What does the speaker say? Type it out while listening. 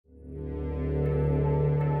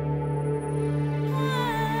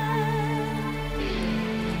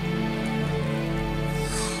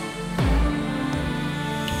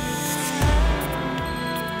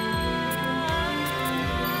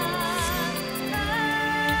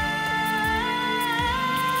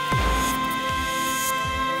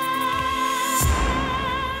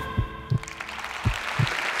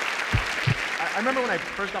remember when I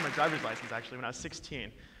first got my driver's license, actually, when I was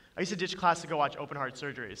 16. I used to ditch class to go watch open heart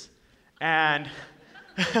surgeries. And,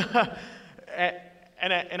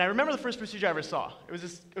 and I remember the first procedure I ever saw. It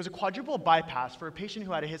was a quadruple bypass for a patient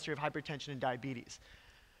who had a history of hypertension and diabetes.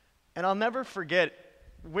 And I'll never forget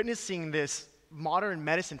witnessing this modern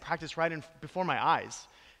medicine practice right before my eyes,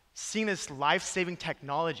 seeing this life-saving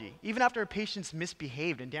technology, even after a patient's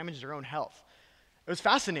misbehaved and damaged their own health. It was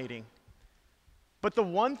fascinating. But the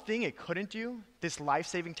one thing it couldn't do, this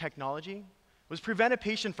life-saving technology, was prevent a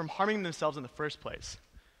patient from harming themselves in the first place.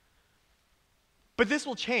 But this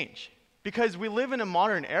will change, because we live in a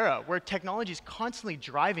modern era where technology is constantly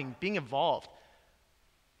driving, being evolved.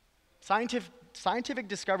 Scientific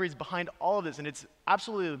discoveries behind all of this, and it's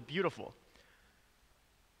absolutely beautiful.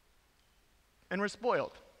 And we're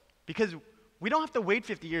spoiled, because we don't have to wait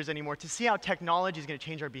 50 years anymore to see how technology is going to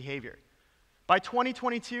change our behavior. By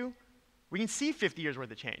 2022, we can see 50 years worth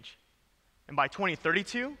of change. And by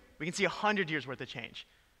 2032, we can see 100 years worth of change.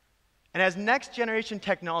 And as next generation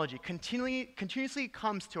technology continuously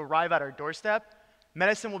comes to arrive at our doorstep,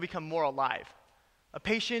 medicine will become more alive. A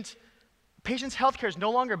patient's healthcare is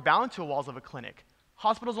no longer bound to the walls of a clinic.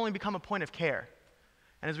 Hospitals only become a point of care.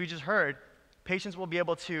 And as we just heard, patients will be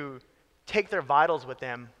able to take their vitals with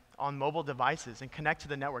them on mobile devices and connect to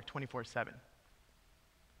the network 24/7.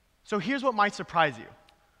 So here's what might surprise you.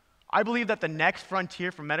 I believe that the next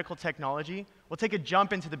frontier for medical technology will take a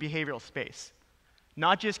jump into the behavioral space.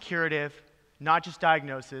 Not just curative, not just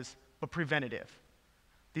diagnosis, but preventative.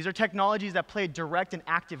 These are technologies that play a direct and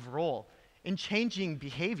active role in changing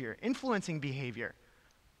behavior, influencing behavior,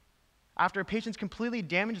 after a patient's completely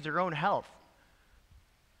damaged their own health.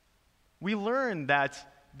 We learn that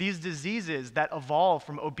these diseases that evolve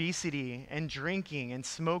from obesity and drinking and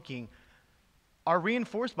smoking are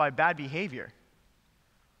reinforced by bad behavior.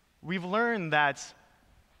 We've learned that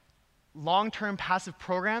long-term passive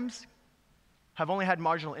programs have only had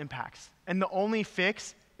marginal impacts, and the only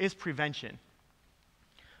fix is prevention.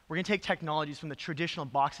 We're going to take technologies from the traditional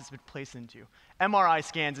boxes it's been placed into, MRI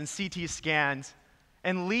scans and CT scans,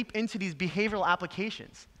 and leap into these behavioral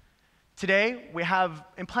applications. Today, we have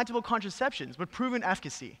implantable contraceptions with proven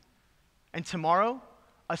efficacy. And tomorrow,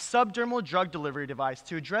 a subdermal drug delivery device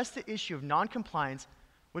to address the issue of noncompliance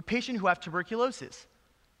with patients who have tuberculosis.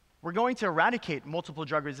 We're going to eradicate multiple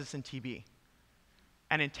drug-resistant TB.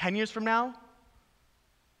 And in 10 years from now,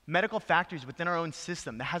 medical factories within our own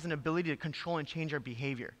system that has an ability to control and change our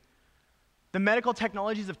behavior. The medical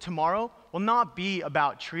technologies of tomorrow will not be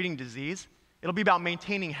about treating disease, it'll be about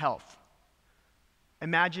maintaining health.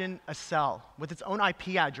 Imagine a cell with its own IP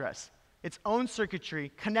address, its own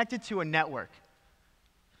circuitry connected to a network,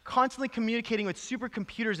 constantly communicating with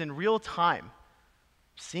supercomputers in real time,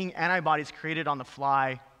 seeing antibodies created on the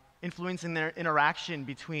fly, influencing their interaction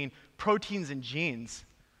between proteins and genes.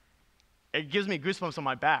 It gives me goosebumps on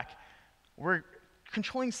my back. We're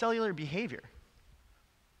controlling cellular behavior,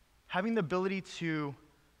 having the ability to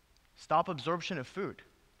stop absorption of food,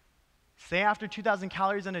 say after 2,000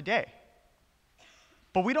 calories in a day.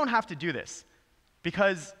 But we don't have to do this,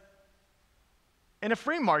 because in a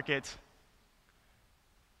free market,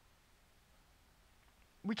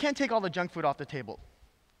 we can't take all the junk food off the table,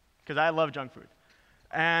 because I love junk food.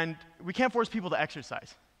 And we can't force people to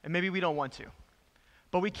exercise, and maybe we don't want to.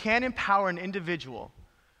 But we can empower an individual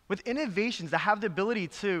with innovations that have the ability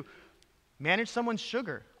to manage someone's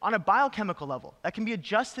sugar on a biochemical level that can be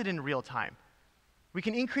adjusted in real time. We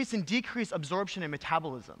can increase and decrease absorption and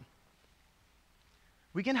metabolism.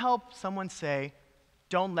 We can help someone say,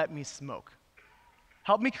 "Don't let me smoke.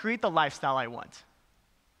 Help me create the lifestyle I want.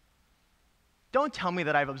 Don't tell me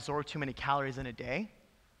that I've absorbed too many calories in a day.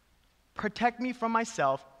 Protect me from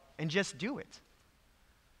myself and just do it."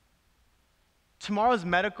 Tomorrow's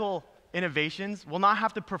medical innovations will not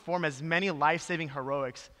have to perform as many life-saving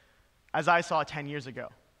heroics as I saw 10 years ago,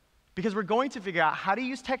 because we're going to figure out how to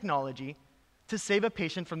use technology to save a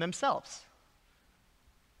patient from themselves,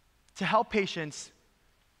 to help patients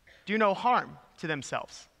do no harm to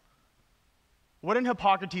themselves. Wouldn't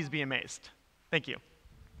Hippocrates be amazed? Thank you.